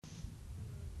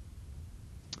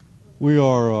We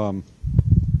are, let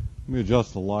me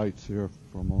adjust the lights here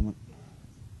for a moment.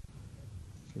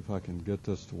 See if I can get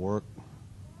this to work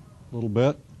a little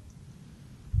bit.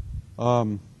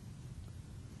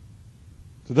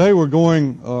 Today we're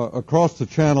going across the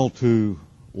channel to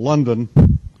London,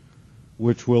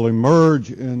 which will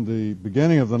emerge in the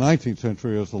beginning of the 19th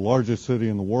century as the largest city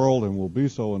in the world and will be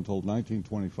so until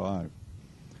 1925.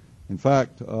 In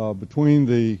fact, between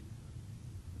the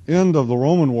end of the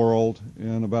Roman world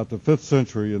in about the 5th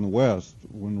century in the West,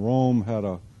 when Rome had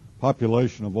a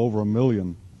population of over 1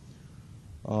 million,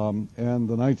 and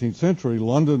the 19th century,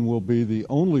 London will be the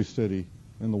only city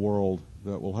in the world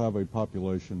that will have a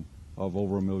population of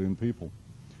over 1 million people.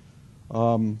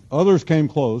 Others came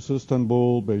close,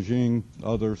 Istanbul, Beijing,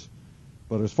 others,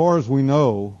 but as far as we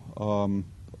know,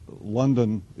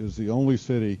 London is the only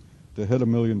city to hit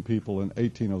 1 million people in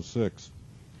 1806.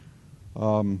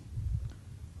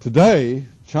 Today,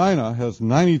 China has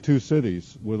 92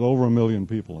 cities with over 1 million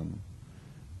people in them.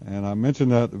 And I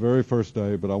mentioned that the very first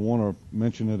day, but I want to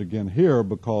mention it again here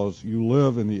because you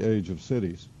live in the age of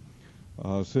cities.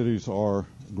 Cities are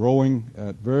growing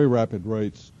at very rapid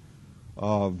rates,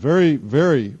 very,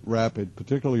 very rapid,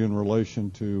 particularly in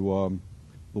relation to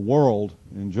the world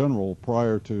in general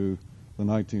prior to the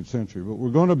 19th century. But we're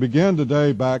going to begin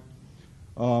today back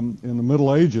in the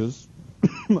Middle Ages.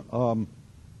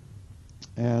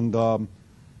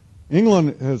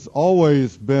 England has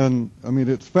always been, I mean,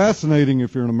 it's fascinating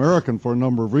if you're an American for a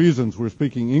number of reasons. We're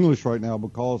speaking English right now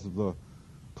because of the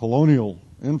colonial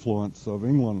influence of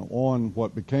England on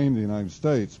what became the United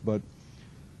States. And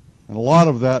a lot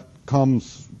of that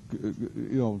comes,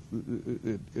 it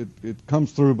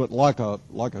comes through, but like a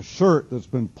shirt that's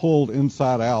been pulled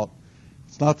inside out.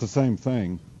 It's not the same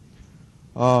thing.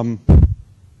 But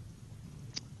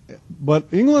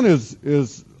England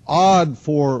is odd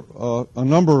for a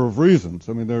number of reasons.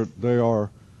 I mean, they are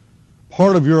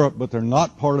part of Europe, but they're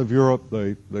not part of Europe.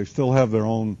 They still have their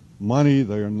own money.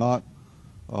 They are not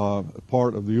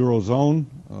part of the Eurozone,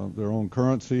 their own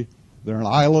currency. They're an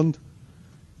island.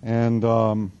 And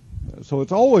so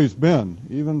it's always been,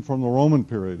 even from the Roman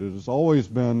period, it has always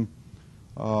been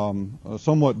a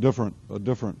somewhat different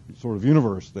sort of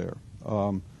universe there.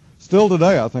 Still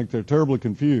today, I think they're terribly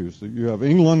confused. You have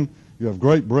England, you have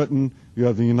Great Britain, you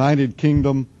have the United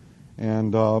Kingdom,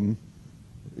 and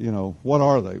what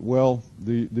are they? Well,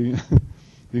 the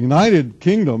the United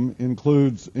Kingdom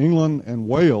includes England and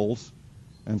Wales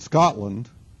and Scotland,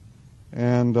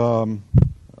 and so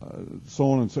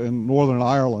on and Northern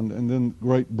Ireland, and then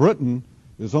Great Britain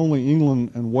is only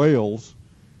England and Wales,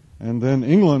 and then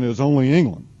England is only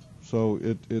England. So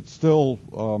it's still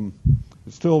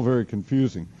very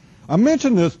confusing. I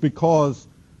mention this because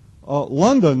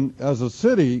London as a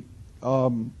city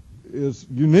is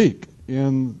unique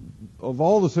of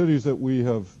all the cities that we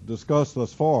have discussed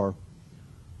thus far,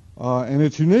 and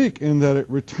it's unique in that it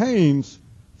retains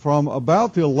from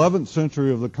about the 11th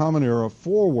century of the Common Era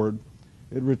forward,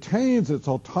 it retains its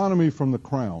autonomy from the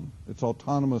crown, its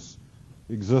autonomous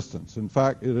existence. In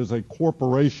fact, it is a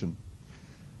corporation.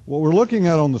 What we're looking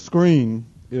at on the screen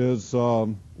is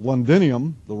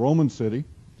Londinium, the Roman city,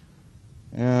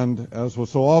 and as was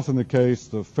so often the case,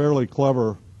 the fairly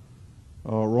clever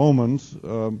Romans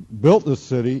built this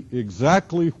city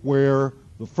exactly where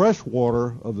the fresh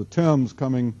water of the Thames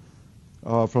coming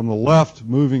from the left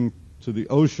moving to the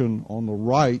ocean on the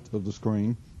right of the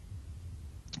screen,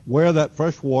 where that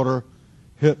fresh water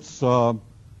hits the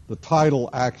tidal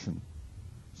action.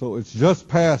 So it's just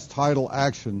past tidal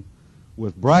action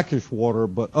with brackish water,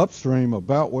 but upstream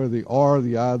about where the R,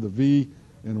 the I, the V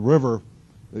in river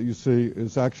that you see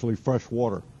is actually fresh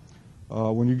water.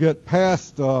 When you get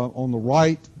past on the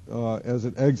right, as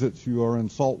it exits, you are in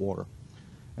salt water.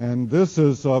 And this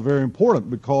is very important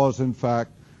because, in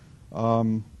fact,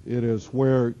 it is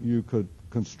where you could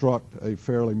construct a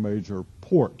fairly major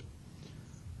port.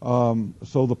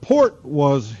 So the port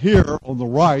was here on the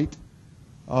right,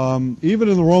 even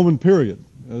in the Roman period,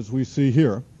 as we see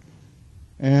here.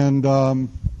 And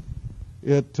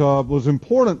it was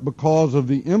important because of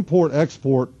the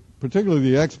import-export,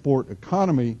 particularly the export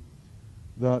economy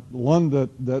that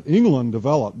England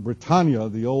developed, Britannia,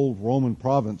 the old Roman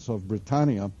province of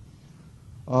Britannia,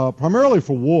 primarily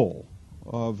for wool,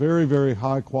 very, very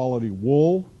high-quality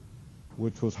wool,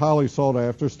 which was highly sought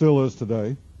after, still is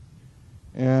today,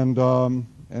 and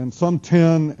some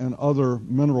tin and other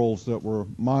minerals that were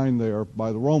mined there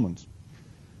by the Romans.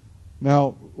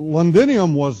 Now,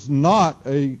 Londinium was not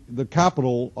the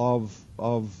capital of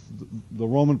the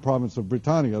Roman province of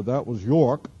Britannia. That was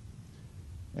York.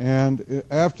 And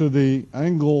after the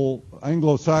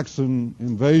Anglo-Saxon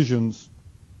invasions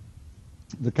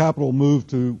the capital moved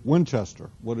to Winchester,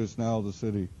 what is now the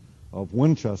city of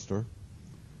Winchester.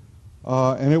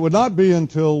 And it would not be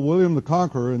until William the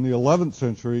Conqueror in the 11th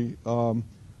century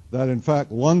that, in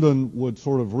fact, London would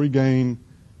sort of regain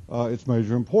its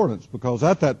major importance, because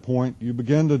at that point you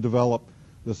begin to develop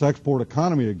this export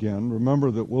economy again.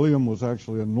 Remember that William was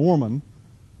actually a Norman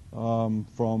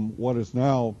from what is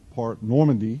now part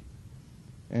Normandy,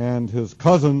 and his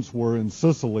cousins were in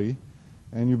Sicily,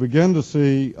 and you begin to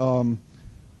see England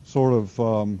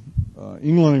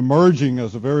emerging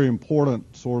as a very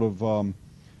important sort of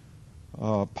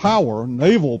power,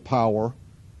 naval power,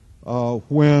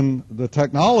 when the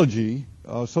technology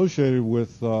associated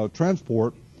with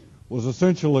transport was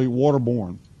essentially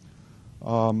waterborne.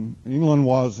 England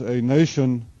was a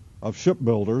nation of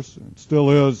shipbuilders, it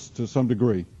still is to some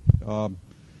degree.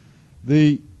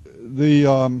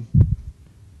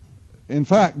 In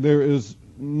fact, there is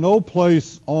no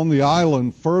place on the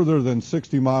island further than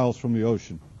 60 miles from the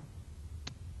ocean.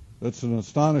 That's an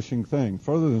astonishing thing.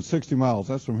 Further than 60 miles.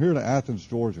 That's from here to Athens,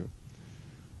 Georgia.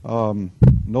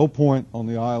 No point on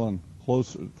the island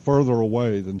further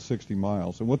away than 60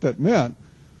 miles. And what that meant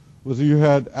was that you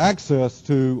had access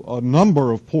to a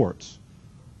number of ports.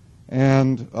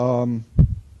 And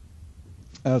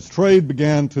as trade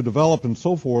began to develop and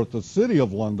so forth, the city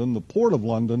of London, the port of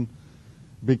London,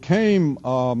 became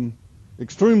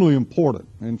extremely important.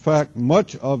 In fact,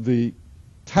 much of the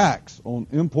tax on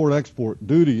import-export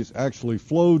duties actually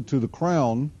flowed to the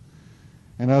crown,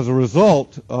 and as a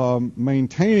result,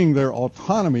 maintaining their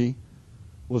autonomy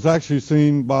was actually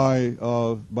seen by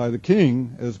the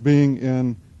king as being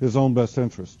in his own best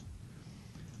interest.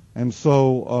 And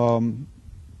so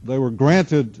they were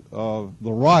granted the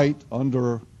right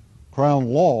under crown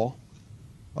law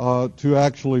to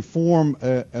actually form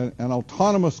an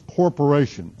autonomous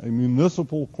corporation, a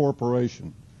municipal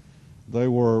corporation. They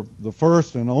were the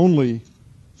first and only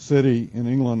city in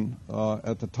England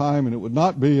at the time, and it would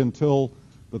not be until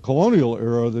the colonial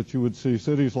era that you would see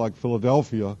cities like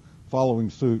Philadelphia following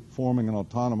suit, forming an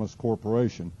autonomous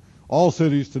corporation. All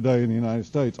cities today in the United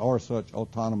States are such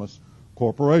autonomous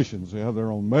corporations. They have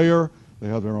their own mayor, they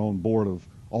have their own board of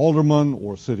aldermen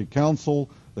or city council,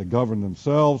 they govern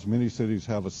themselves. Many cities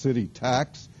have a city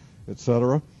tax,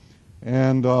 etc.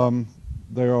 And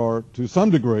they are, to some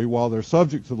degree, while they're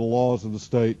subject to the laws of the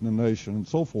state and the nation and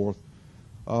so forth,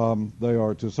 they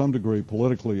are to some degree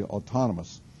politically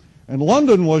autonomous. And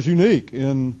London was unique,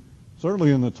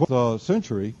 certainly in the 20th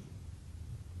century,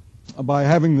 by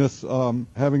having this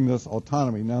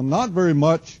autonomy. Now, not very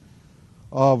much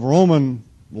of Roman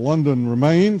London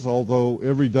remains, although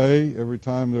every day, every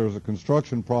time there's a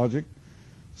construction project,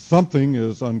 something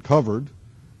is uncovered.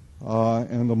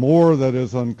 And the more that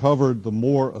is uncovered, the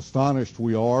more astonished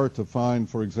we are to find,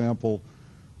 for example,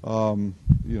 the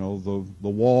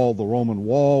wall, the Roman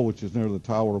wall, which is near the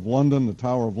Tower of London. The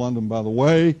Tower of London, by the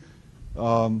way,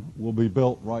 will be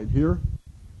built right here.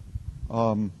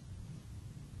 And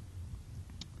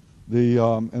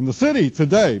the city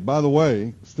today, by the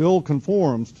way, still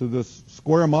conforms to this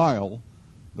square mile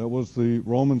that was the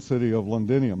Roman city of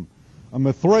Londinium. A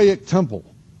Mithraic temple,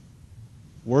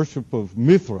 worship of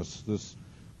Mithras, this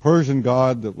Persian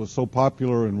god that was so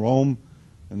popular in Rome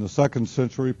in the 2nd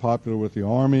century, popular with the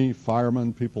army,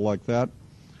 firemen, people like that,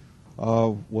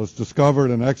 was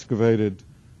discovered and excavated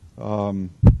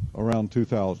around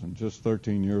 2000, just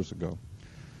 13 years ago.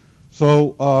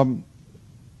 So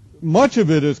much of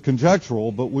it is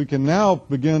conjectural, but we can now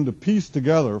begin to piece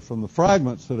together from the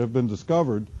fragments that have been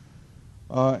discovered.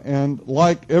 And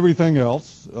like everything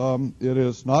else, it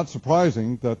is not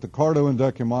surprising that the Cardo and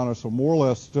Decumanus are more or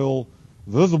less still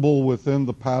visible within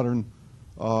the pattern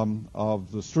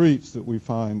of the streets that we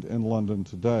find in London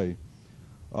today.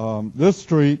 This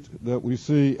street that we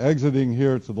see exiting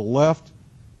here to the left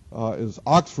is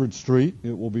Oxford Street.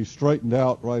 It will be straightened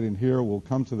out right in here. We'll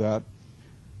come to that.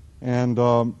 And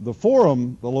the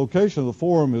Forum, the location of the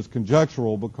Forum is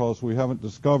conjectural because we haven't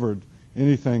discovered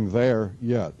anything there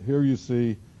yet. Here you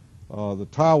see the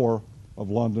Tower of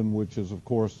London, which is, of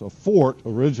course, a fort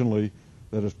originally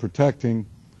that is protecting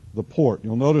the port.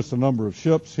 You'll notice a number of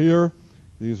ships here.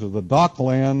 These are the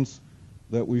docklands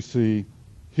that we see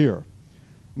here.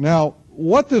 Now,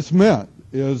 what this meant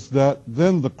is that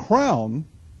then the Crown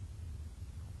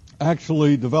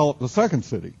actually developed the second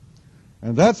city.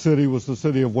 And that city was the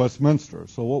city of Westminster.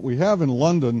 So what we have in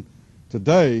London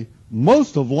today,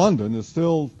 most of London is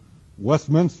still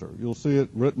Westminster. You'll see it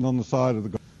written on the side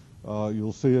of the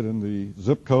you'll see it in the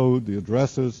zip code, the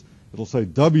addresses. It'll say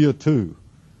W2,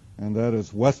 and that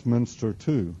is Westminster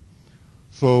 2.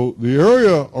 So the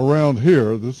area around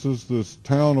here, this is this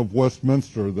town of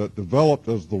Westminster that developed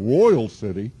as the royal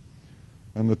city,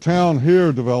 and the town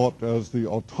here developed as the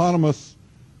autonomous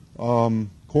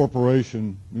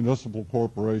corporation, municipal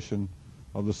corporation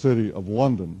of the city of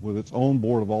London, with its own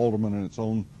board of aldermen and its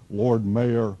own Lord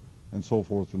Mayor and so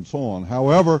forth and so on.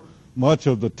 However, much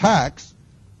of the tax,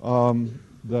 much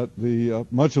of the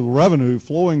revenue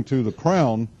flowing to the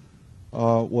crown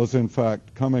was in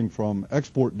fact coming from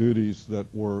export duties that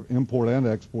were import and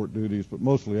export duties, but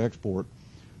mostly export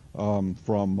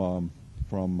from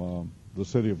the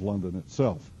city of London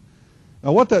itself.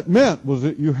 Now what that meant was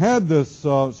that you had this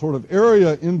sort of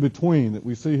area in between that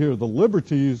we see here, the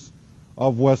liberties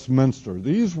of Westminster.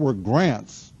 These were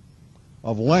grants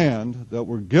of land that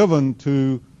were given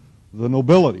to the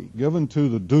nobility, given to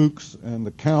the dukes and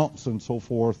the counts and so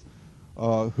forth,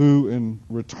 who in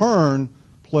return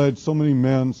pledged so many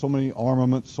men, so many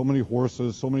armaments, so many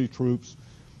horses, so many troops,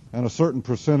 and a certain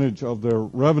percentage of their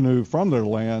revenue from their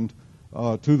land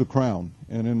to the crown.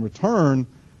 And in return,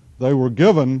 they were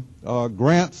given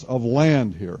grants of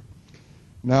land here.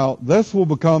 Now, this will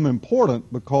become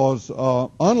important because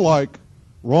unlike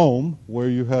Rome, where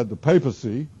you had the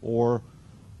papacy, or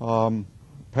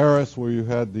Paris, where you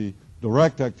had the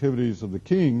direct activities of the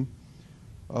king,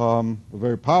 a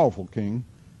very powerful king,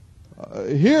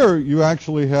 here you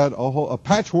actually had a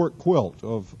patchwork quilt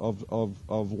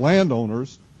of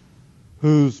landowners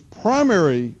whose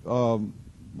primary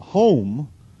home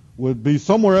would be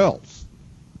somewhere else.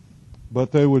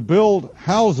 But they would build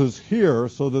houses here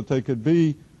so that they could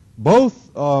be both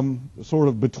sort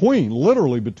of between,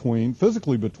 literally between,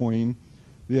 physically between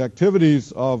the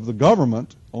activities of the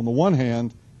government on the one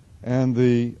hand and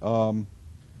the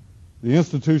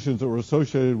institutions that were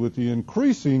associated with the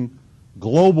increasing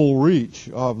global reach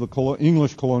of the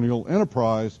English colonial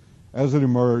enterprise as it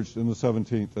emerged in the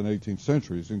 17th and 18th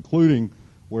centuries, including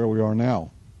where we are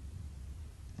now.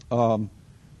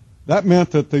 That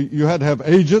meant that you had to have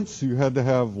agents, you had to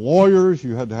have lawyers,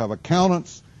 you had to have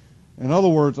accountants. In other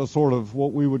words, a sort of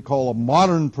what we would call a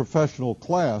modern professional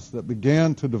class that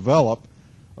began to develop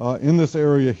in this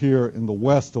area here in the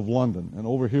west of London. And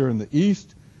over here in the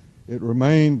east, it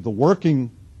remained the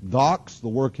working docks, the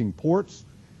working ports.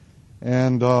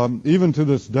 And even to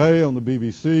this day on the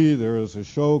BBC, there is a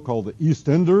show called The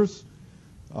EastEnders.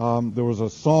 There was a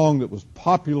song that was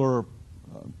popular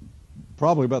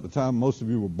probably about the time most of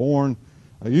you were born.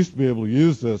 I used to be able to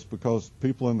use this because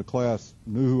people in the class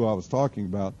knew who I was talking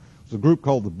about. It was a group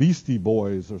called the Beastie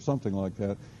Boys or something like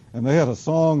that. And they had a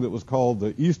song that was called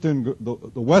the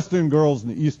West End Girls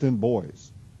and the East End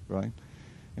Boys, right?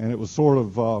 And it was sort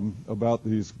of about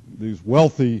these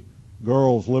wealthy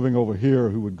girls living over here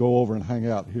who would go over and hang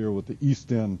out here with the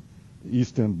East End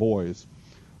boys.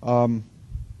 In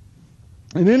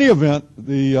any event,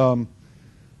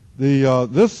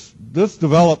 this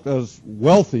developed as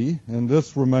wealthy, and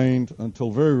this remained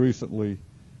until very recently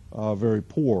very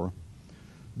poor.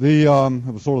 It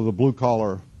was sort of the blue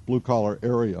collar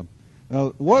area. Now,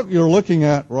 what you're looking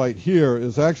at right here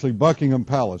is actually Buckingham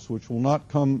Palace, which will not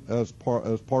come as part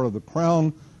of the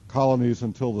Crown colonies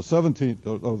until the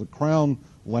 17th, or the Crown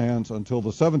lands until the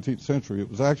 17th century. It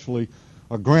was actually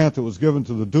a grant that was given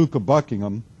to the Duke of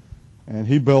Buckingham, and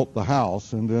he built the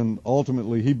house, and then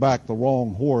ultimately he backed the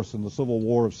wrong horse in the Civil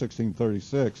War of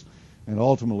 1636, and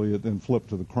ultimately it then flipped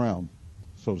to the Crown,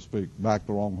 so to speak, backed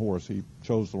the wrong horse. He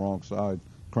chose the wrong side.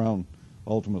 Crown,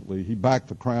 ultimately, he backed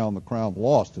the Crown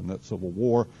lost in that Civil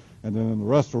War, and then in the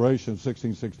Restoration of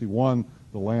 1661,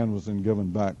 the land was then given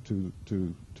back to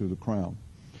the Crown.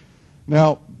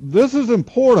 Now, this is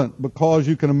important because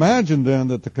you can imagine then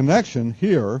that the connection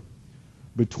here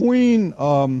between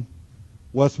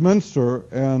Westminster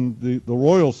and the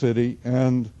royal city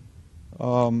and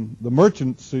the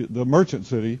merchant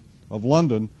city of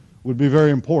London would be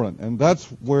very important, and that's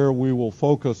where we will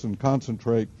focus and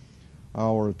concentrate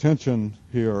our attention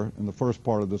here in the first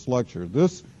part of this lecture.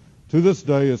 This, to this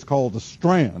day, is called the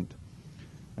Strand,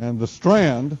 and the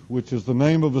Strand, which is the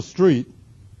name of a street,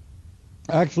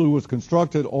 actually was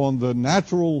constructed on the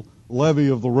natural levee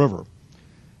of the river.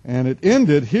 And it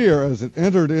ended here as it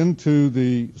entered into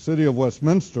the city of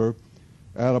Westminster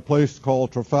at a place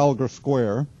called Trafalgar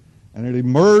Square, and it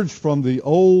emerged from the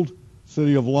old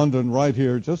city of London right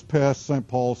here just past St.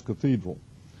 Paul's Cathedral.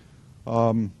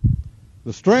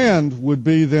 The Strand would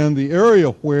be then the area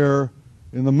where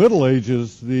in the Middle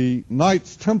Ages the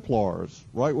Knights Templars,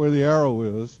 right where the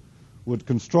arrow is, would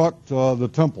construct the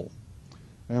temple.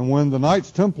 And when the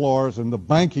Knights Templars and the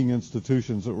banking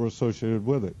institutions that were associated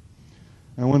with it.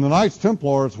 And when the Knights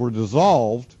Templars were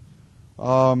dissolved,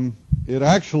 it it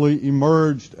actually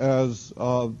emerged as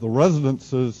the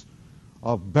residences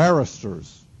of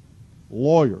barristers,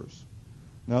 lawyers.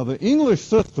 Now, the English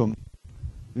system,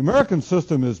 the American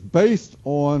system is based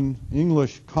on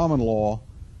English common law,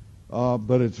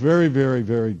 but it's very, very,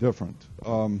 very different.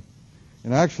 And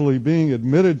actually being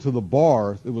admitted to the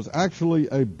bar, it was actually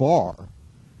a bar.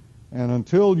 And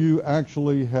until you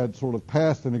actually had sort of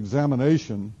passed an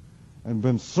examination and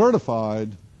been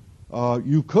certified,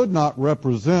 you could not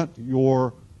represent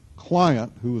your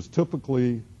client, who was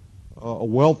typically a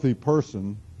wealthy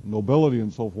person, nobility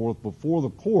and so forth, before the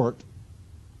court,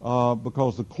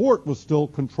 because the court was still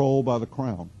controlled by the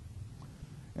crown.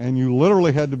 And you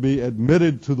literally had to be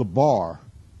admitted to the bar,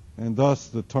 and thus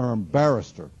the term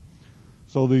barrister.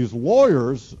 So these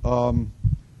lawyers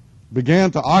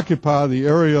began to occupy the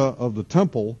area of the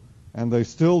Temple, and they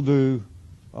still do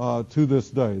to this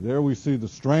day. There we see the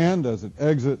Strand as it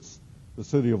exits the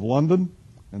city of London,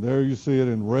 and there you see it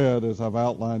in red as I've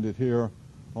outlined it here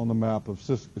on the map of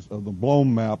the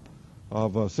Blome map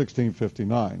of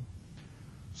 1659.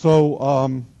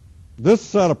 So this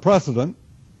set a precedent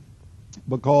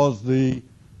because there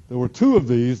were two of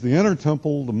these, the Inner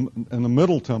Temple and the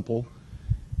Middle Temple,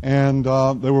 and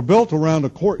they were built around a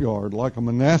courtyard like a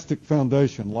monastic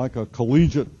foundation, like a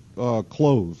collegiate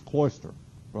cloister,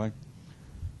 right?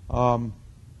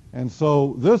 And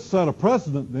so this set a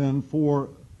precedent then for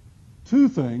two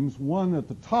things. One at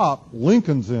the top,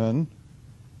 Lincoln's Inn,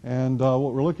 and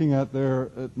what we're looking at there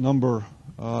at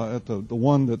at the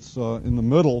one that's in the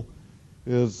middle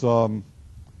is I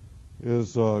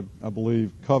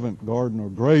believe Covent Garden or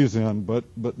Gray's Inn, but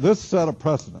this set a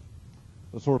precedent,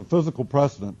 a sort of physical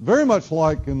precedent, very much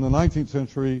like in the 19th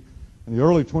century and the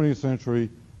early 20th century,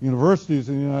 universities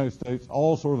in the United States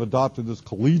all sort of adopted this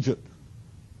collegiate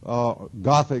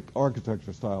Gothic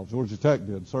architecture style. Georgia Tech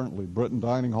did, certainly. Britton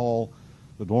Dining Hall,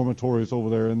 the dormitories over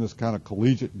there in this kind of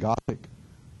collegiate Gothic.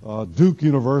 Duke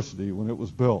University, when it was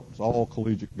built, it's all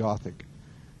collegiate Gothic.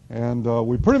 And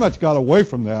we pretty much got away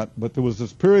from that, but there was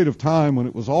this period of time when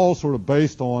it was all sort of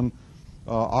based on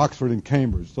Oxford and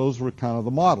Cambridge. Those were kind of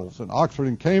the models. And Oxford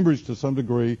and Cambridge, to some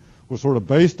degree, were sort of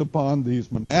based upon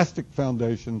these monastic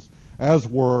foundations, as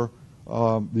were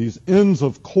these inns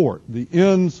of court. The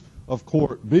inns of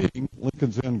court being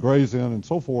Lincoln's Inn, Gray's Inn, and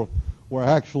so forth, were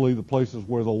actually the places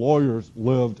where the lawyers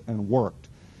lived and worked.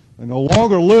 They no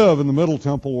longer live in the Middle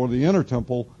Temple or the Inner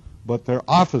Temple, but their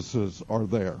offices are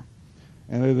there.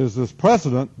 And it is this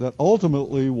precedent that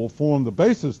ultimately will form the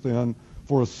basis then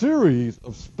for a series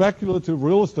of speculative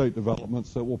real estate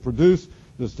developments that will produce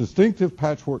this distinctive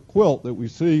patchwork quilt that we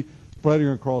see spreading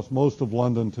across most of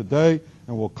London today,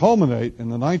 and will culminate in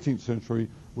the 19th century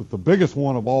with the biggest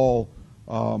one of all,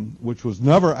 which was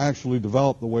never actually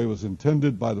developed the way it was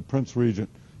intended by the Prince Regent,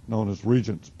 known as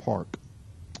Regent's Park.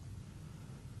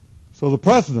 So the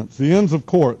precedents, the Inns of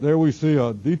Court. There we see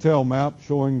a detailed map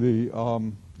showing the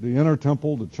Inner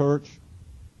Temple, the church,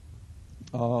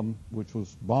 which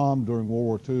was bombed during World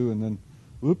War II, and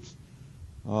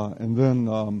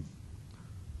then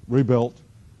rebuilt.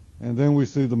 And then we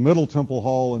see the Middle Temple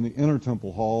Hall and the Inner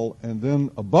Temple Hall, and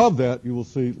then above that you will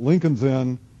see Lincoln's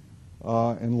Inn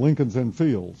and Lincoln's Inn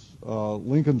Fields.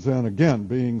 Lincoln's Inn, again,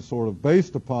 being sort of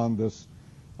based upon this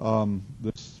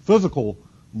physical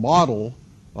model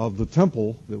of the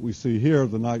temple that we see here,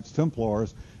 the Knights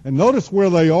Templars. And notice where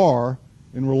they are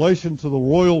in relation to the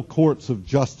Royal Courts of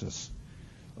Justice.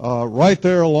 Right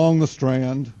there along the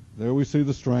Strand. There we see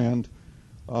the Strand.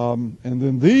 And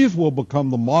then these will become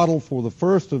the model for the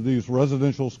first of these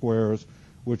residential squares,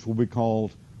 which will be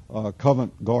called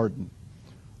Covent Garden.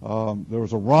 There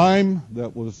was a rhyme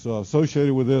that was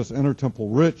associated with this: Inner Temple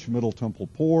rich, Middle Temple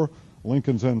poor,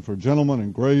 Lincoln's Inn for gentlemen,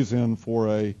 and Gray's Inn for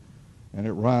and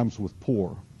it rhymes with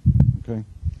poor. Okay.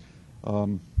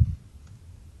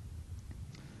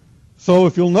 So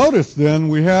if you'll notice then,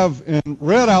 we have in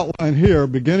red outline here,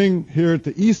 beginning here at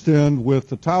the east end with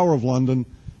the Tower of London,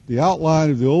 the outline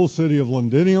of the old city of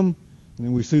Londinium, and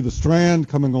then we see the Strand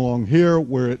coming along here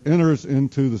where it enters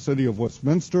into the city of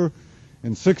Westminster.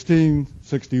 In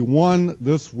 1661,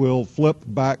 this will flip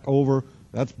back over.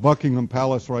 That's Buckingham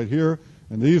Palace right here,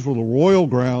 and these were the royal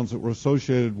grounds that were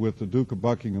associated with the Duke of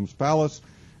Buckingham's palace,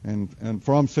 and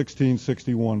from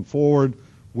 1661 forward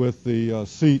with the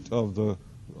seat of the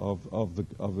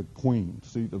Queen,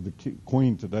 seat of the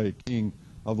Queen today, King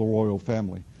of the royal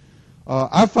family.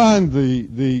 I find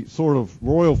the sort of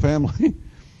royal family,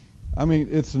 I mean,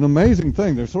 it's an amazing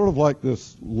thing. They're sort of like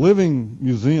this living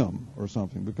museum or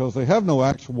something, because they have no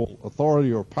actual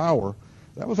authority or power.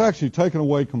 That was actually taken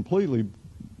away completely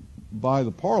by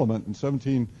the Parliament in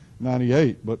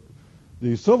 1798. But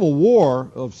the Civil War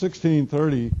of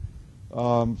 1630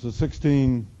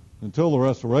 until the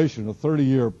Restoration, a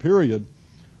 30-year period,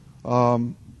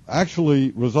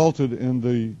 actually resulted in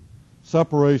the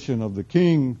separation of the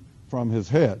king from his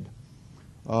head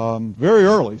very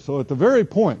early. So at the very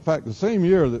point, in fact, the same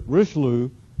year that Richelieu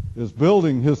is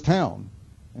building his town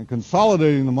and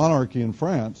consolidating the monarchy in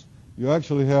France, you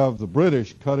actually have the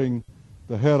British cutting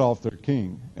the head off their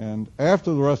king. And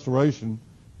after the Restoration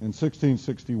in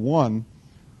 1661,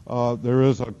 there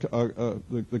is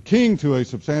the king to a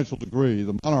substantial degree,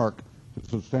 the monarch to a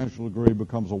substantial degree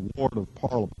becomes a ward of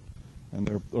Parliament, and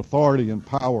their authority and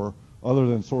power, other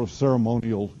than sort of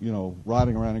ceremonial,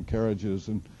 riding around in carriages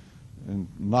and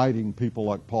knighting people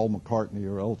like Paul McCartney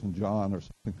or Elton John or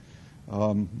something,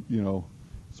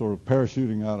 sort of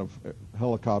parachuting out of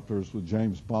helicopters with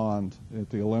James Bond at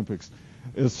the Olympics,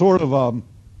 is sort of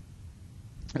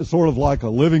like a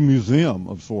living museum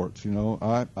of sorts.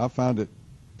 I found it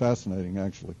fascinating,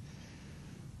 actually.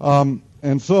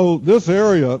 And so this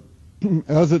area,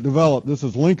 as it developed, this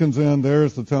is Lincoln's Inn,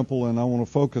 there's the temple, and I want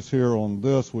to focus here on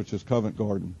this, which is Covent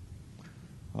Garden.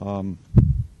 The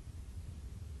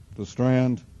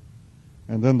Strand,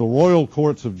 and then the Royal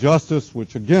Courts of Justice,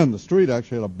 which again, the street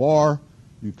actually had a bar.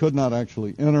 You could not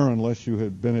actually enter unless you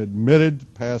had been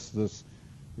admitted past this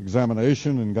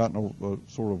examination and gotten a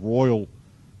sort of royal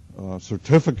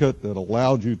certificate that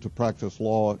allowed you to practice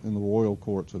law in the Royal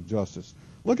Courts of Justice.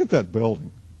 Look at that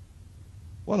building.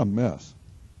 What a mess.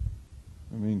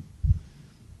 I mean,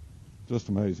 just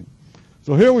amazing.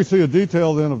 So here we see a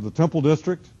detail then of the Temple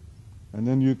District, and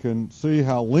then you can see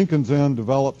how Lincoln's Inn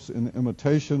develops in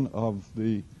imitation of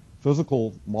the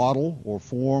physical model or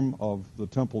form of the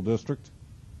Temple District.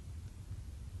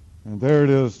 And there it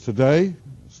is today,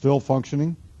 still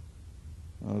functioning.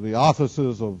 The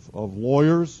offices of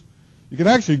lawyers. You can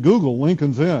actually Google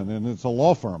Lincoln's Inn, and it's a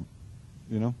law firm,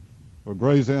 or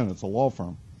Gray's Inn, it's a law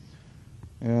firm.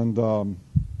 And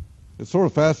it's sort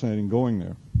of fascinating going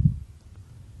there.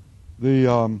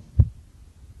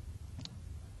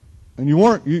 And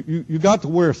you got to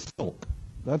wear silk.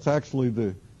 That's actually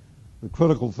the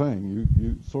critical thing.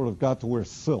 You sort of got to wear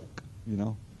silk,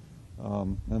 and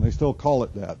they still call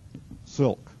it that,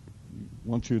 silk,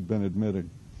 once you'd been admitted.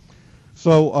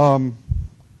 So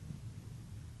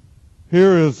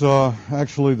here is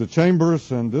actually the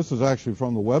chambers, and this is actually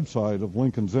from the website of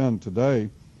Lincoln's Inn today.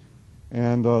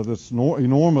 And this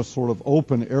enormous sort of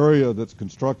open area that's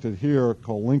constructed here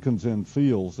called Lincoln's Inn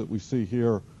Fields that we see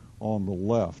here on the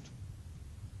left.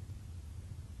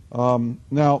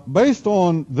 Now, based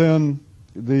on then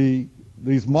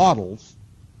these models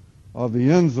of the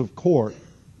Inns of Court,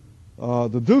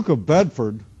 the Duke of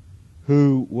Bedford,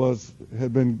 who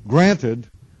had been granted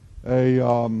a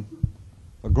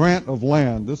grant of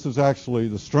land. This is actually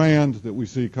the Strand that we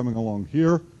see coming along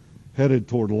here, headed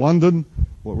toward London.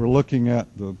 What we're looking at,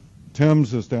 the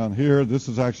Thames is down here. This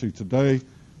is actually today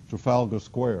Trafalgar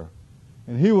Square.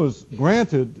 And he was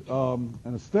granted an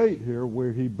estate here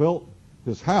where he built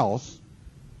his house,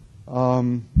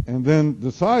 and then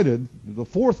decided, the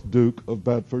fourth Duke of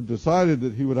Bedford decided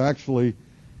that he would actually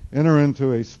enter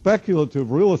into a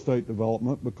speculative real estate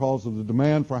development because of the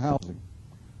demand for housing.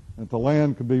 That the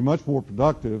land could be much more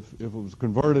productive if it was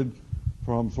converted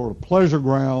from sort of pleasure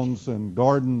grounds and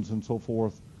gardens and so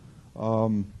forth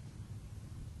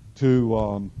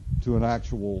to an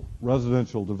actual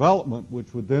residential development,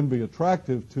 which would then be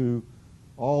attractive to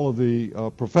all of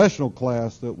the professional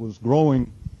class that was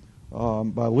growing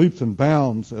by leaps and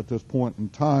bounds at this point in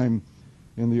time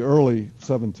in the early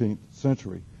 17th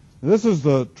century. This is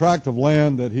the tract of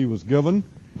land that he was given,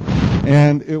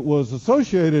 and it was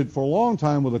associated for a long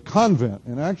time with a convent,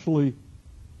 and actually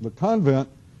the convent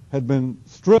had been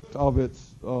stripped of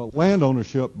its land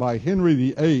ownership by Henry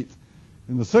VIII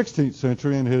in the 16th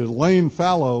century, and it had lain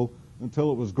fallow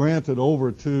until it was granted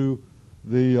over to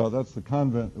that's the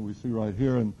convent that we see right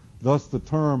here, and thus the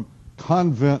term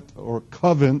convent or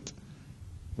covent,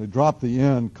 they dropped the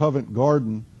N, Covent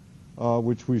Garden,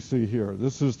 which we see here.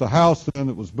 This is the house then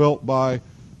that was built by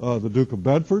the Duke of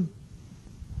Bedford.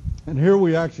 And here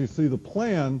we actually see the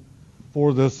plan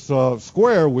for this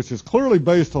square, which is clearly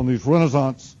based on these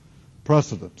Renaissance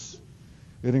precedents.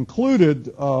 It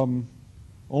included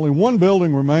only one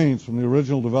building remains from the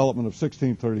original development of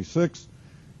 1636,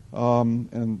 and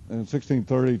 1630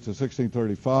 to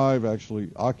 1635, actually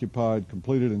occupied,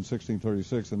 completed in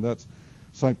 1636, and that's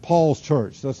St. Paul's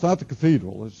Church. That's not the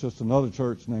cathedral. It's just another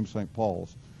church named St.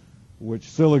 Paul's, which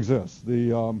still exists.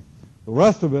 The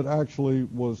rest of it actually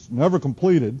was never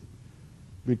completed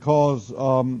because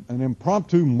an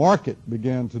impromptu market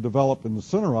began to develop in the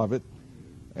center of it,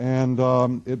 and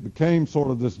it became sort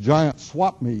of this giant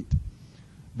swap meet.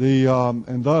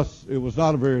 And thus it was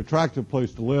not a very attractive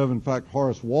place to live. In fact,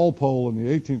 Horace Walpole in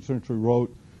the 18th century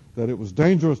wrote that it was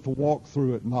dangerous to walk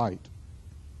through at night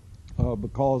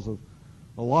because of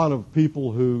a lot of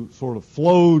people who sort of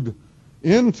flowed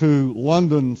into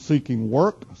London seeking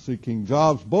work, seeking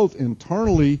jobs, both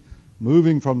internally,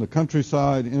 moving from the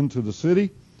countryside into the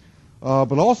city,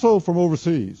 but also from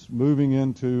overseas, moving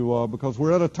into, because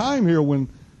we're at a time here when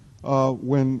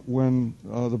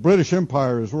the British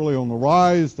Empire is really on the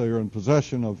rise. They are in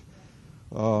possession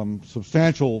of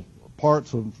substantial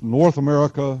parts of North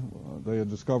America. They had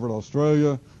discovered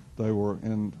Australia. They were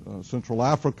in Central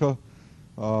Africa.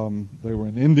 They were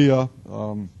in India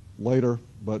later,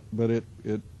 but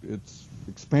it's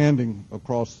expanding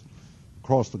across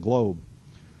the globe.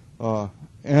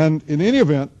 And in any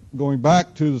event, going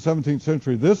back to the 17th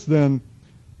century, this then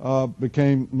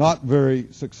became not very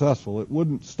successful. It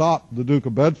wouldn't stop the Duke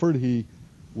of Bedford. He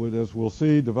would, as we'll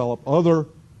see, develop other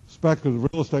speculative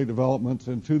real estate developments,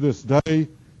 and to this day,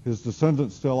 his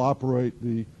descendants still operate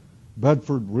the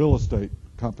Bedford Real Estate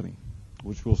Company,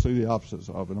 which we'll see the opposites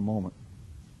of in a moment.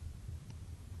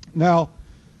 Now,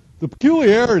 the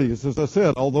peculiarities, as I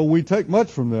said, although we take much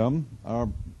from them, our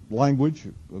language,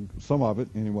 some of it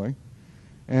anyway,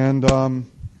 and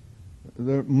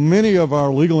many of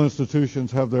our legal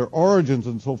institutions have their origins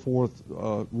and so forth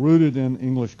rooted in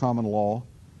English common law.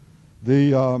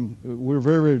 We're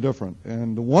very, very different.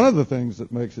 And one of the things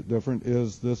that makes it different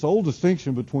is this old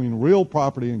distinction between real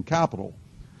property and capital.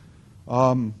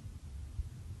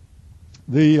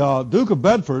 The Duke of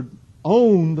Bedford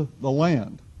owned the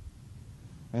land.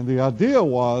 And the idea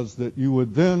was that you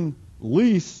would then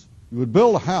lease, you would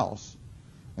build a house,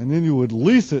 and then you would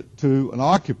lease it to an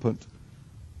occupant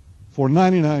for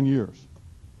 99 years.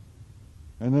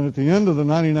 And then at the end of the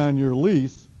 99-year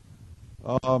lease,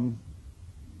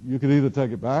 you could either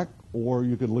take it back or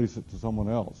you could lease it to someone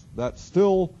else. That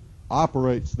still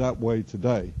operates that way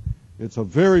today. It's a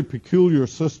very peculiar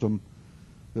system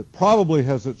that probably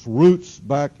has its roots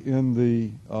back in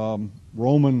the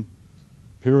Roman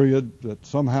period that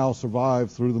somehow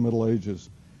survived through the Middle Ages.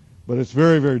 But it's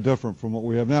very, very different from what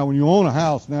we have now. When you own a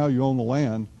house, now you own the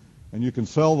land, and you can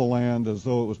sell the land as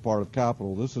though it was part of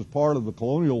capital. This is part of the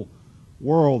colonial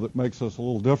world that makes us a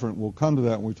little different. We'll come to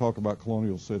that when we talk about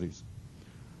colonial cities.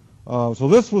 So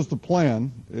this was the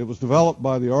plan. It was developed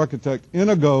by the architect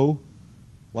Inigo,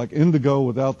 like indigo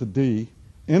without the D,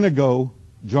 Inigo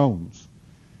Jones.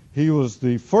 He was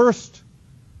the first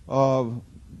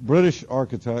British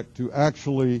architect to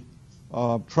actually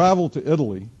travel to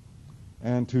Italy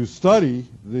and to study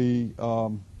the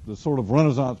sort of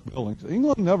Renaissance buildings.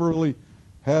 England never really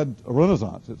had a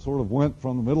Renaissance. It sort of went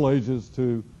from the Middle Ages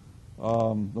to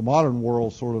the modern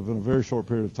world sort of in a very short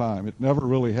period of time. It never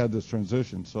really had this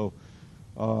transition. So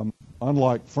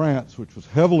unlike France, which was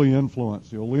heavily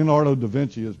influenced, Leonardo da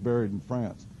Vinci is buried in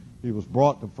France. He was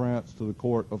brought to France to the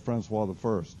court of Francois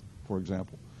I, for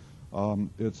example.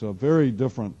 It's a very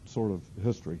different sort of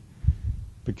history.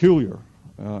 Peculiar,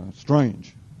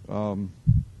 strange.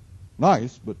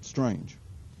 Nice, but strange.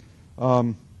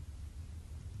 So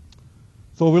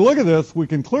if we look at this, we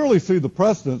can clearly see the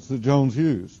precedents that Jones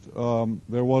used.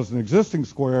 There was an existing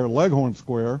square, Leghorn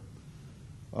Square,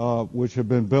 which had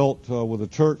been built with a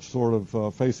church sort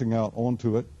of facing out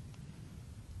onto it.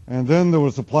 And then there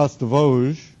was the Place des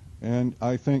Vosges, and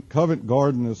I think Covent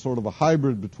Garden is sort of a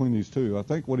hybrid between these two. I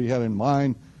think what he had in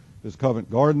mind is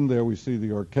Covent Garden. There we see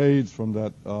the arcades from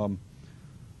that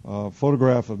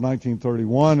photograph of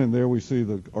 1931, and there we see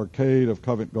the arcade of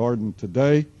Covent Garden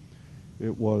today.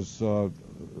 It was a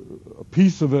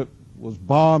piece of it was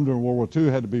bombed in World War II,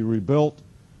 had to be rebuilt,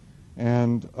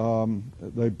 and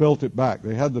they built it back.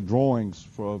 They had the drawings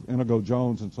for Inigo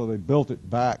Jones, and so they built it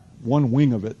back. One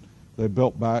wing of it they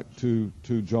built back to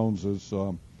Jones's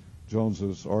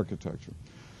architecture.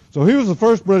 So he was the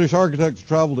first British architect to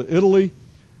travel to Italy.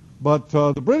 But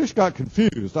the British got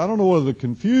confused. I don't know whether the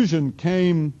confusion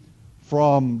came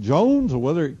from Jones or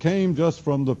whether it came just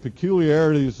from the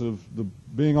peculiarities of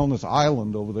being on this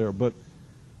island over there. But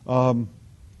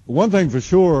one thing for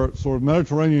sure, sort of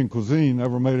Mediterranean cuisine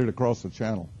never made it across the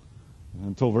channel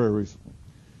until very recently.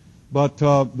 But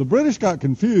the British got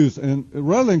confused, and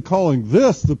rather than calling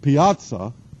this the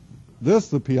piazza,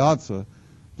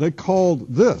 they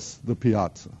called this the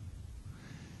piazza.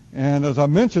 And as I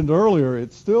mentioned earlier,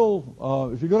 it's still,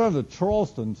 if you go down to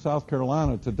Charleston, South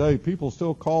Carolina today, people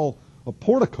still call a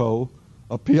portico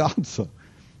a piazza.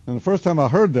 And the first time I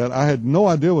heard that, I had no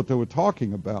idea what they were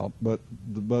talking about. But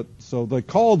so they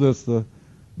call this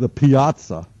the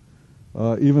piazza,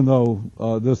 even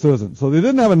though this isn't. So they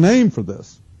didn't have a name for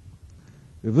this.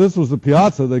 If this was the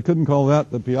piazza, they couldn't call that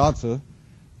the piazza.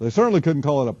 They certainly couldn't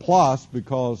call it a place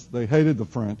because they hated the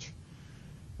French,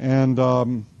 and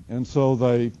so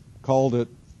they called it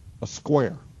a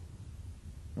square.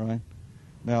 Right?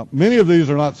 Now, many of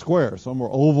these are not squares. Some are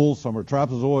ovals, some are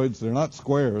trapezoids. They're not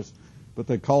squares, but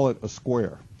they call it a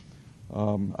square.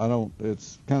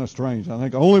 It's kind of strange. I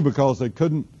think only because they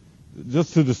couldn't,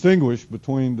 just to distinguish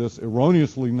between this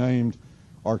erroneously named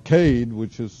arcade,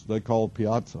 which they called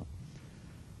piazza.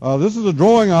 This is a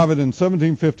drawing of it in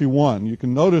 1751. You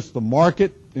can notice the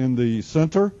market in the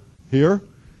center here,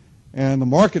 and the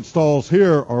market stalls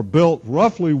here are built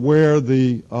roughly where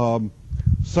the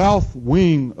south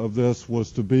wing of this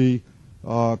was to be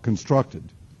constructed.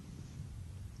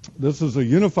 This is a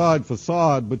unified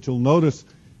facade, but you'll notice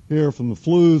here from the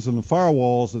flues and the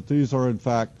firewalls that these are in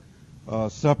fact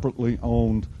separately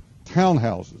owned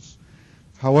townhouses.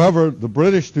 However, the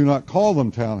British do not call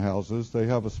them townhouses. They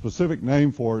have a specific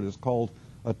name for it. It's called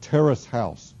a terrace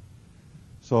house.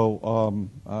 So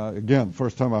again,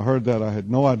 first time I heard that, I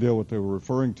had no idea what they were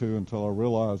referring to until I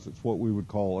realized it's what we would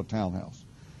call a townhouse.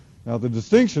 Now, the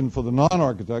distinction for the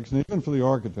non-architects, and even for the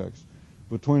architects,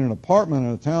 between an apartment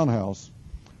and a townhouse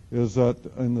is that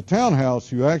in the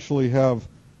townhouse you actually have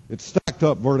it stacked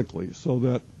up vertically, so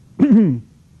that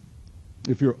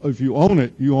if you own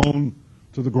it, you own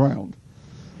to the ground.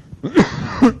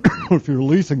 If you're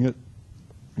leasing it,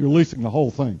 you're leasing the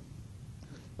whole thing.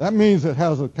 That means it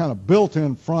has a kind of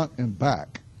built-in front and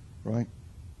back, right?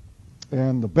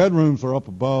 And the bedrooms are up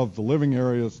above the living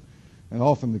areas, and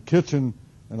often the kitchen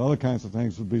and other kinds of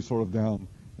things would be sort of down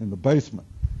in the basement.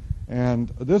 And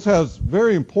this has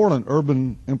very important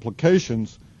urban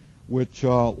implications, which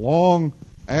long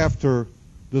after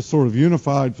this sort of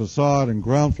unified facade and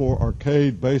ground floor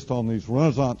arcade based on these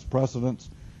Renaissance precedents,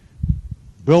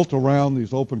 built around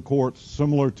these open courts,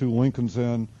 similar to Lincoln's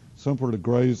Inn, similar to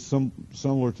Gray's,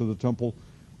 similar to the Temple,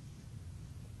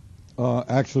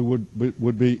 actually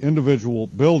would be individual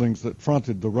buildings that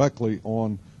fronted directly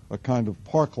on a kind of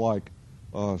park-like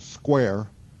square,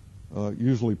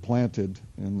 usually planted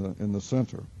in the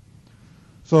center.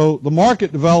 So the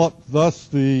market developed. Thus,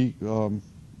 the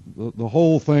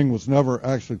whole thing was never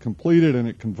actually completed, and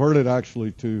it converted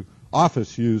actually to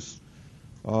office use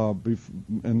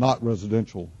and not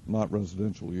residential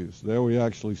use. There we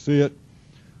actually see it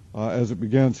as it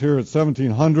begins here at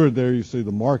 1700. There you see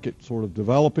the market sort of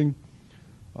developing.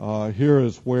 Here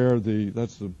is where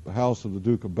that's the house of the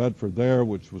Duke of Bedford there,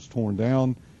 which was torn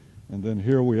down. And then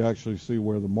here we actually see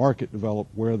where the market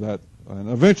developed, and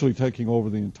eventually taking over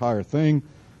the entire thing,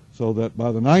 so that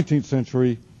by the 19th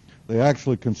century, they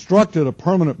actually constructed a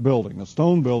permanent building, a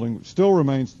stone building, which still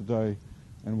remains today,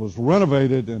 and was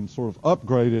renovated and sort of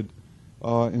upgraded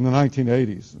in the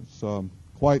 1980s. It's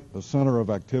quite a center of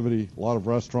activity, a lot of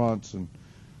restaurants and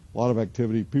a lot of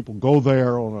activity. People go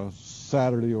there on a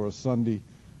Saturday or a Sunday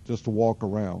just to walk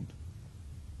around.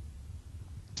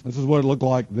 This is what it looked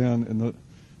like then in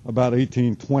about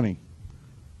 1820.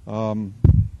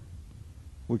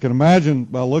 We can imagine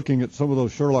by looking at some of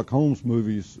those Sherlock Holmes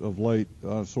movies of late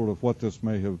sort of what this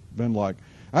may have been like.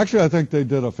 Actually, I think they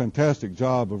did a fantastic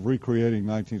job of recreating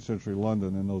 19th century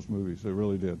London in those movies. They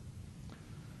really did.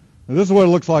 And this is what it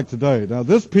looks like today. Now,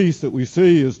 this piece that we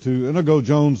see is to Inigo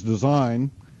Jones'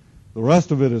 design. The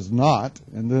rest of it is not.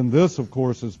 And then this, of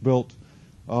course, is built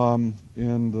in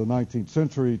the 19th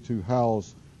century to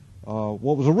house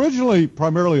what was originally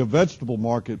primarily a vegetable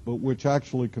market, but which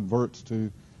actually converts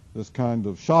to this kind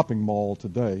of shopping mall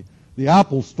today. The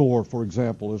Apple Store, for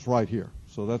example, is right here.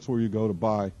 So that's where you go to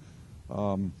buy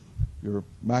your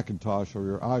Macintosh or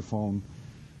your iPhone.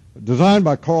 Designed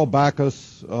by Carl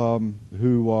Backus,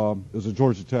 who is a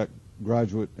Georgia Tech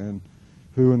graduate and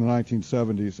who in the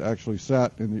 1970s actually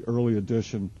sat in the early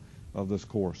edition of this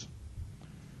course.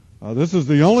 This is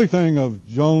the only thing of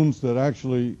Jones that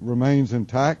actually remains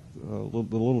intact, the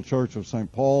little church of St.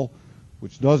 Paul,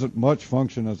 which doesn't much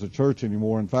function as a church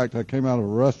anymore. In fact, I came out of a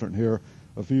restaurant here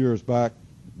a few years back,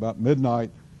 about midnight,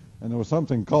 and there was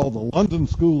something called the London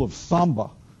School of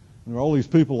Samba. And there are all these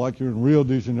people like you're in Rio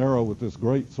de Janeiro with this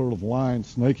great sort of line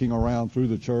snaking around through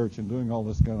the church and doing all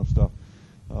this kind of stuff.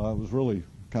 It was really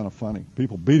kind of funny.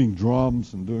 People beating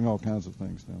drums and doing all kinds of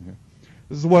things down here.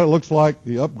 This is what it looks like,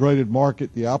 the upgraded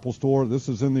market, the Apple Store. This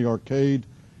is in the arcade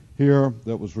here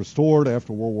that was restored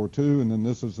after World War II, and then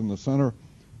this is in the center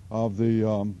of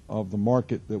the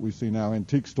market that we see now.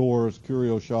 Antique stores,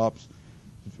 curio shops,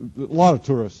 a lot of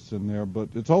tourists in there, but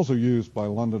it's also used by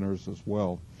Londoners as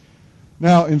well.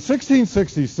 Now, in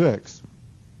 1666,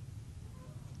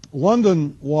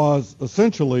 London was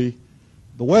essentially,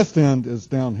 the West End is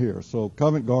down here. So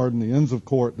Covent Garden, the Inns of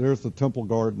Court, there's the Temple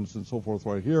Gardens and so forth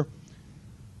right here.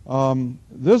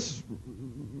 this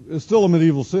is still a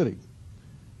medieval city.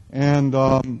 And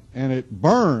it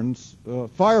burns,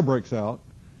 fire breaks out,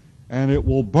 and it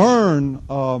will burn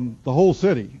the whole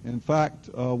city. In fact,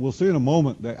 we'll see in a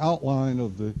moment the outline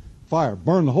of the fire,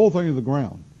 burn the whole thing to the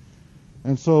ground.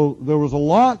 And so there was a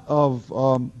lot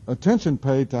of attention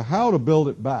paid to how to build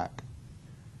it back.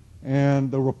 And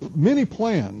there were many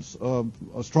plans,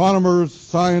 astronomers,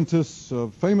 scientists,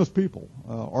 famous people,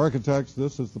 architects.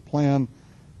 This is the plan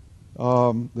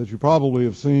that you probably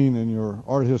have seen in your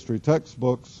art history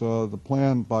textbooks, the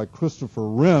plan by Christopher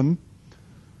Wren,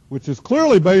 which is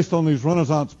clearly based on these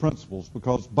Renaissance principles,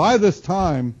 because by this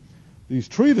time, these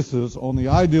treatises on the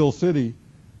ideal city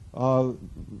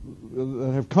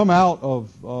that have come out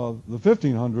of the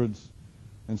 1500s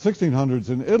and 1600s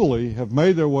in Italy have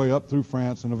made their way up through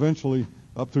France and eventually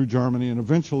up through Germany and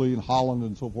eventually in Holland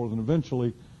and so forth and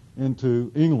eventually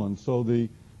into England. So the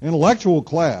intellectual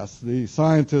class, the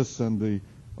scientists and the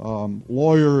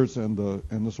lawyers and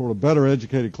the sort of better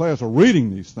educated class are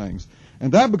reading these things.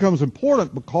 And that becomes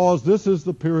important because this is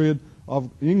the period of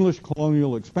English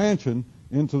colonial expansion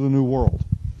into the New World.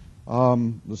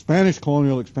 The Spanish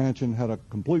colonial expansion had a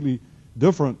completely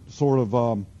different sort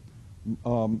of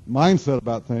mindset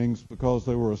about things because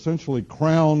they were essentially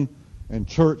crown and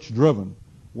church driven,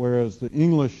 whereas the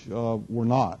English were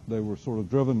not. They were sort of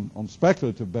driven on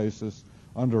speculative basis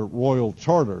under royal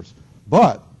charters.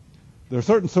 But there are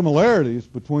certain similarities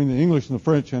between the English and the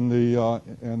French and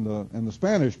the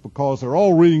Spanish because they're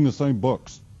all reading the same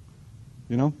books.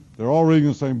 You know, they're all reading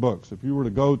the same books. If you were to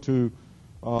go to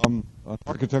an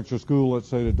architecture school, let's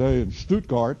say today in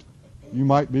Stuttgart, you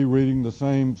might be reading the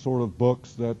same sort of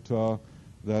books that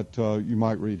you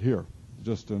might read here,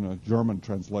 just in a German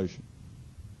translation.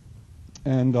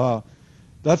 And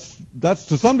that's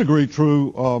to some degree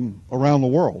true around the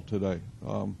world today,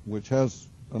 which has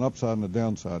an upside and a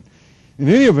downside. In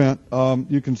any event,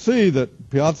 you can see that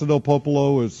Piazza del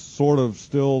Popolo is sort of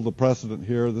still the precedent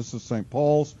here. This is St.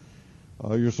 Paul's.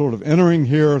 You're sort of entering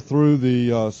here through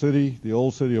the city, the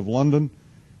old city of London,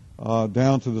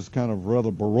 down to this kind of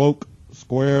rather Baroque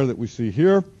square that we see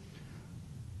here.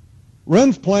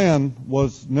 Wren's plan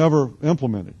was never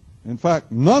implemented. In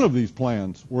fact, none of these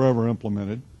plans were ever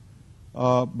implemented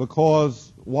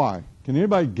because why? Can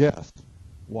anybody guess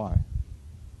why?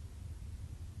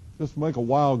 Just make a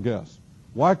wild guess.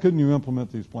 Why couldn't you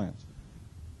implement these plans?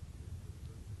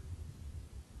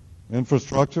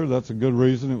 Infrastructure, that's a good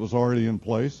reason. It was already in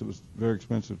place. It was very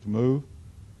expensive to move.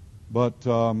 But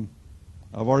I've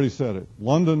already said it.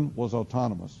 London was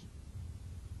autonomous,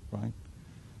 right?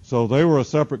 So they were a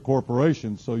separate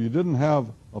corporation. So you didn't have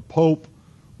a pope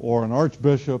or an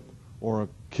archbishop or a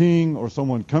king or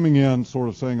someone coming in sort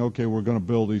of saying, okay, we're going to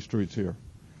build these streets here,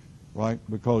 right?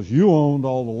 Because you owned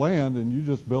all the land and you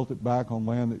just built it back on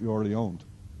land that you already owned,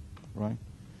 right?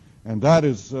 And that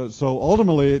is, so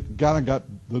ultimately it kind of got,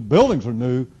 the buildings are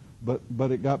new,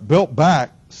 but it got built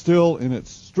back still in its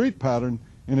street pattern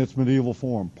in its medieval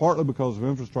form, partly because of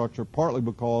infrastructure, partly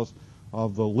because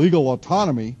of the legal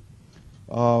autonomy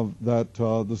that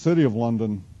the City of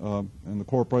London and the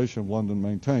Corporation of London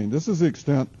maintained. This is the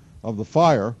extent of the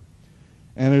fire,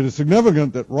 and it is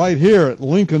significant that right here at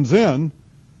Lincoln's Inn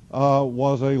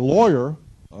was a lawyer,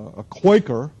 a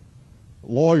Quaker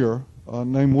lawyer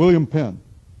named William Penn,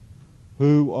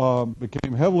 who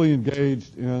became heavily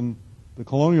engaged in the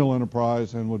colonial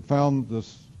enterprise and would found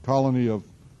this colony of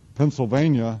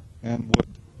Pennsylvania and would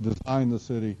design the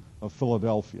city of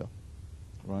Philadelphia,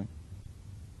 right?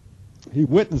 He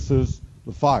witnesses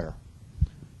the fire,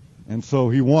 and so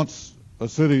he wants a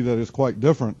city that is quite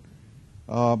different.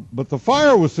 But the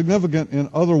fire was significant in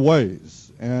other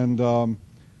ways, and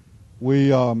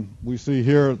we see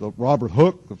here that Robert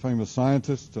Hooke, the famous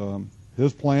scientist,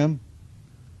 his plan.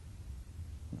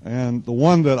 And the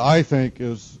one that I think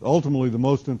is ultimately the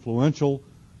most influential,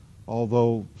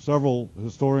 although several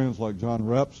historians like John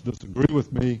Reps disagree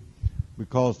with me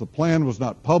because the plan was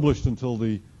not published until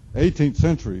the 18th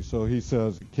century, so he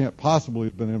says it can't possibly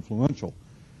have been influential.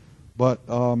 But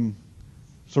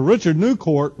Sir Richard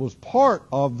Newcourt was part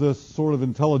of this sort of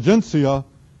intelligentsia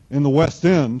in the West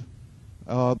End.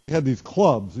 They had these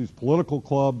clubs, these political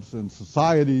clubs and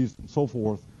societies and so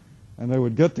forth, and they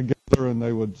would get together and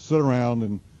they would sit around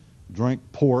and drink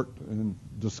port and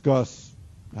discuss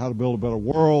how to build a better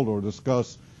world or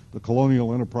discuss the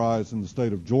colonial enterprise in the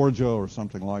state of Georgia or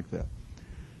something like that.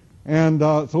 And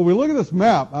so we look at this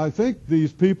map. I think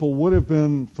these people would have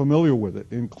been familiar with it,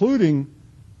 including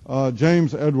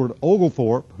James Edward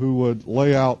Oglethorpe, who would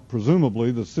lay out,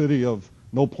 presumably, the city of,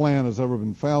 no plan has ever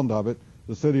been found of it,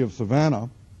 the city of Savannah.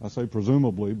 I say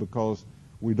presumably because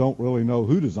we don't really know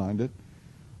who designed it.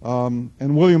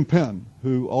 and William Penn,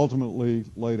 who ultimately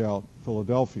laid out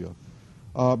Philadelphia.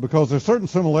 Because there's certain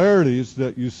similarities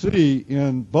that you see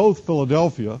in both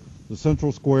Philadelphia, the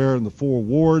central square and the four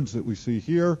wards that we see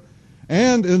here,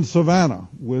 and in Savannah,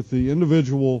 with the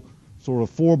individual sort of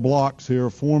four blocks here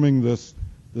forming this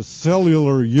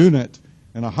cellular unit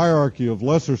and a hierarchy of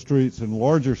lesser streets and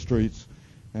larger streets.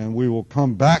 And we will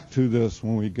come back to this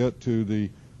when we get to the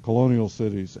colonial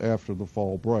cities after the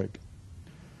fall break.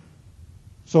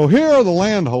 So here are the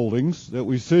land holdings that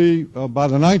we see by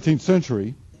the 19th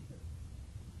century.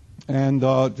 And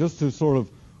just to sort of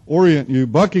orient you,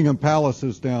 Buckingham Palace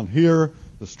is down here,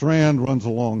 the Strand runs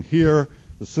along here,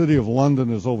 the City of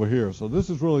London is over here. So this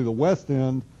is really the West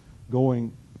End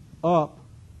going up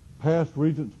past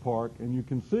Regent's Park, and you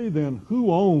can see then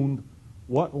who owned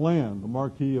what land. The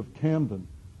Marquis of Camden,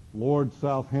 Lord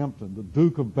Southampton, the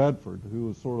Duke of Bedford, who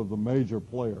was sort of the major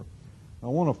player. I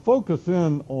want to focus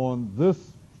in on this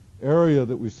area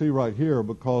that we see right here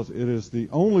because it is the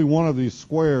only one of these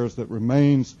squares that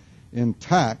remains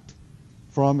intact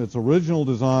from its original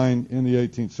design in the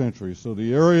 18th century. So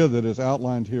the area that is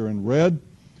outlined here in red,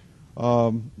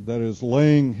 that is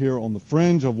laying here on the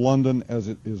fringe of London as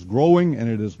it is growing, and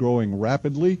it is growing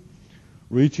rapidly,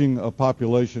 reaching a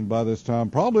population by this time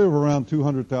probably of around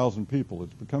 200,000 people.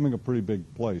 It's becoming a pretty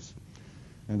big place.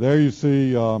 And there you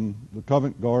see the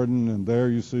Covent Garden, and there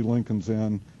you see Lincoln's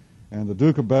Inn, and the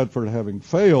Duke of Bedford, having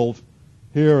failed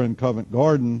here in Covent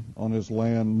Garden on his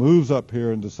land, moves up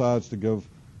here and decides to give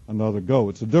another go.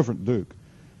 It's a different Duke.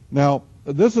 Now,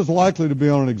 this is likely to be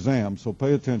on an exam, so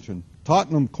pay attention.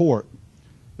 Tottenham Court.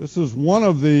 This is one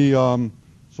of the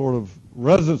sort of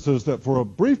residences that for a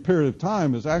brief period of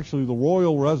time is actually the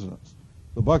royal residence,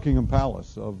 the Buckingham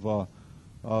Palace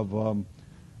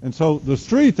and so the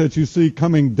street that you see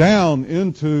coming down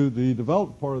into the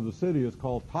developed part of the city is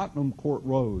called Tottenham Court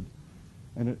Road.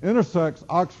 And it intersects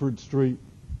Oxford Street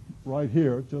right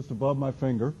here, just above my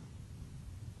finger.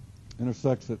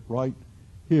 Intersects it right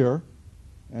here.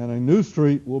 And a new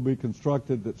street will be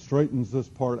constructed that straightens this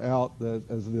part out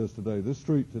as it is today. This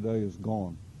street today is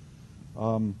gone.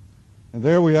 And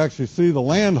there we actually see the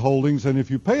land holdings. And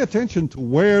if you pay attention to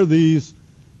where these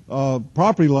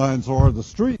property lines are, the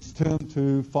streets tend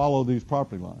to follow these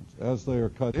property lines as they are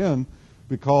cut in,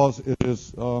 because it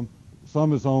is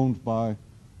some is owned by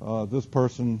this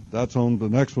person, that's owned, the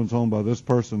next one's owned by this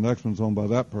person, the next one's owned by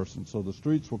that person. So the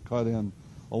streets were cut in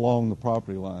along the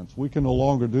property lines. We can no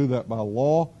longer do that by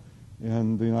law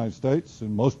in the United States,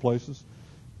 in most places,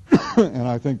 and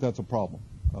I think that's a problem,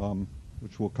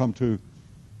 which we'll come to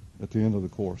at the end of the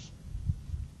course.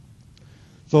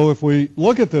 So if we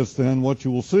look at this then, what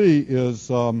you will see is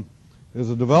a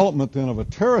development then of a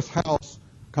terrace house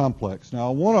complex. Now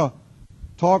I want to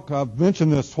talk, I've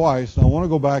mentioned this twice, and I want to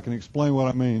go back and explain what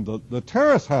I mean. The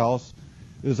terrace house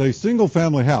is a single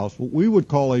family house, what we would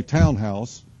call a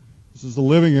townhouse. This is the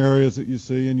living areas that you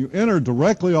see, and you enter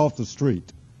directly off the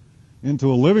street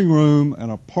into a living room and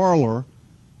a parlor.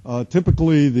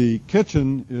 Typically the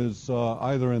kitchen is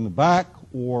either in the back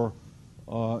or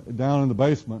down in the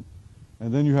basement.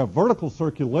 And then you have vertical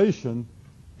circulation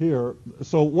here.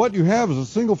 So what you have is a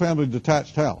single-family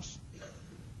detached house.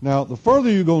 Now, the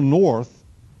further you go north,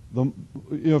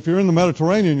 if you're in the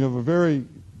Mediterranean, you have a very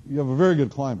good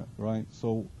climate, right?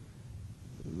 So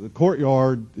the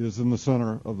courtyard is in the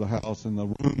center of the house, and the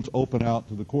rooms open out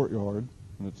to the courtyard,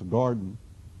 and it's a garden.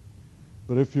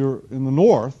 But if you're in the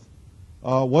north,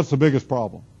 what's the biggest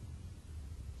problem?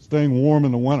 Staying warm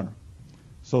in the winter.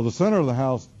 So the center of the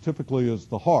house typically is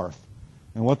the hearth.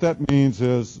 And what that means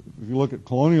is, if you look at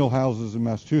colonial houses in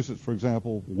Massachusetts, for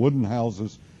example, wooden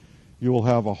houses, you will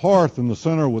have a hearth in the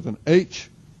center with an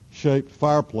H-shaped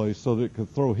fireplace so that it could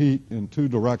throw heat in two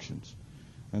directions.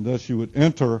 And thus you would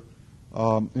enter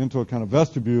into a kind of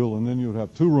vestibule, and then you would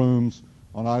have two rooms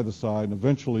on either side, and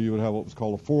eventually you would have what was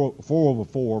called a four over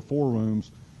four rooms,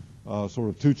 sort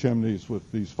of two chimneys with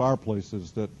these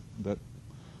fireplaces that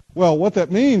well, what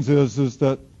that means is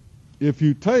that if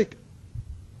you take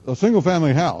a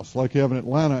single-family house like you have in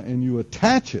Atlanta and you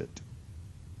attach it,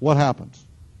 what happens?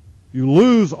 You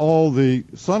lose all the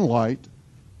sunlight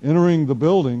entering the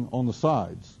building on the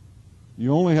sides.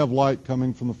 You only have light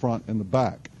coming from the front and the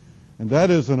back. And that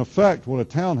is, in effect, what a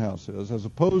townhouse is, as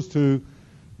opposed to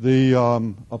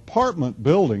the apartment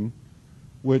building,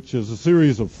 which is a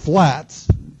series of flats,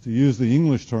 to use the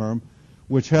English term,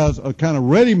 which has a kind of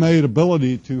ready-made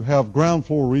ability to have ground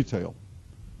floor retail.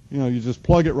 You know, you just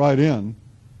plug it right in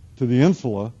to the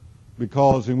insula,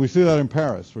 because, and we see that in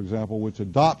Paris, for example, which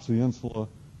adopts the insula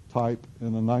type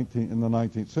in the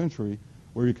 19th century,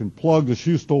 where you can plug the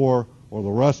shoe store or the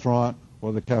restaurant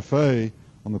or the cafe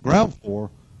on the ground floor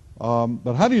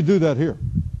But how do you do that here?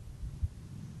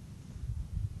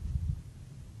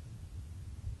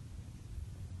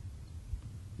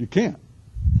 You can't,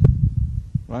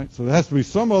 right? So there has to be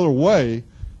some other way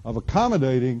of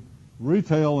accommodating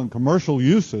retail and commercial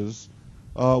uses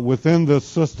within this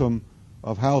system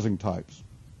of housing types.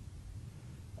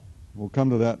 We'll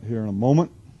come to that here in a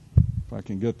moment, if I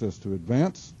can get this to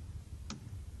advance.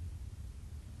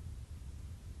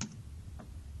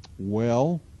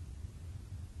 Well,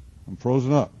 I'm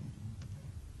frozen up.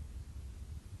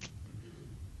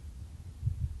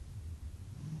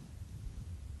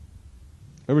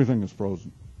 Everything is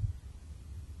frozen.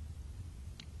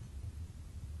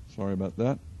 Sorry about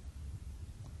that.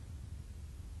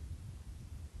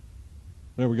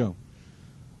 There we go.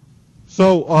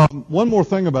 So one more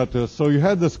thing about this. So you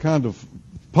had this kind of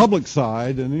public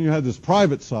side, and then you had this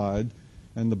private side,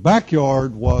 and the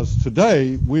backyard was,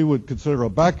 today, we would consider a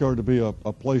backyard to be a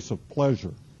place of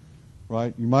pleasure,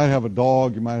 right? You might have a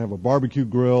dog, you might have a barbecue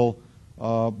grill,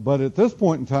 but at this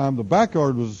point in time, the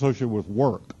backyard was associated with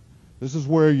work. This is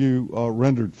where you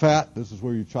rendered fat. This is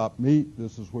where you chopped meat.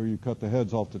 This is where you cut the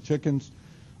heads off the chickens.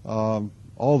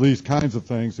 All these kinds of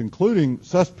things, including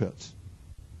cesspits,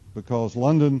 because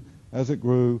London, as it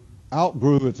grew,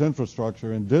 outgrew its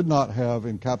infrastructure and did not have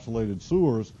encapsulated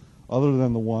sewers other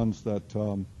than the ones that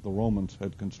the Romans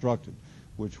had constructed,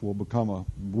 which will become a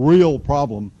real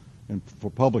problem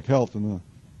for public health in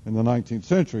the 19th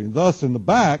century. And thus, in the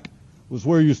back was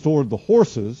where you stored the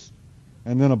horses.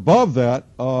 And then above that,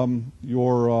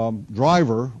 your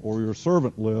driver or your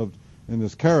servant lived in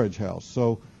this carriage house.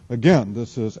 So again,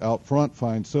 this is out front,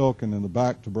 fine silk, and in the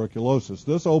back, tuberculosis.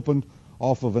 This opened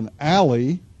off of an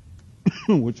alley,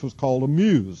 which was called a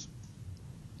mews.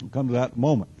 We'll come to that in a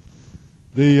moment.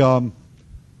 The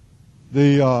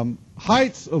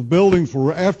heights of buildings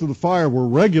were, after the fire, were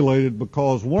regulated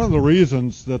because one of the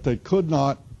reasons that they could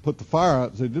not put the fire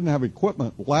out is they didn't have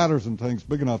equipment, ladders and things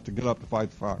big enough to get up to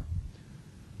fight the fire.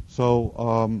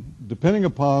 So depending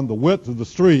upon the width of the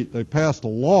street, they passed a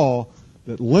law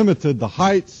that limited the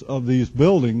heights of these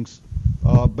buildings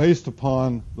based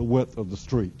upon the width of the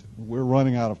street. We're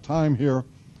running out of time here,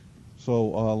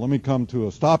 so let me come to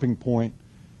a stopping point,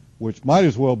 which might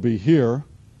as well be here,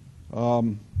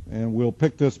 and we'll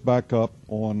pick this back up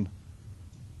on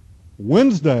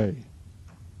Wednesday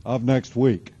of next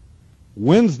week.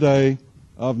 Wednesday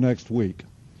of next week.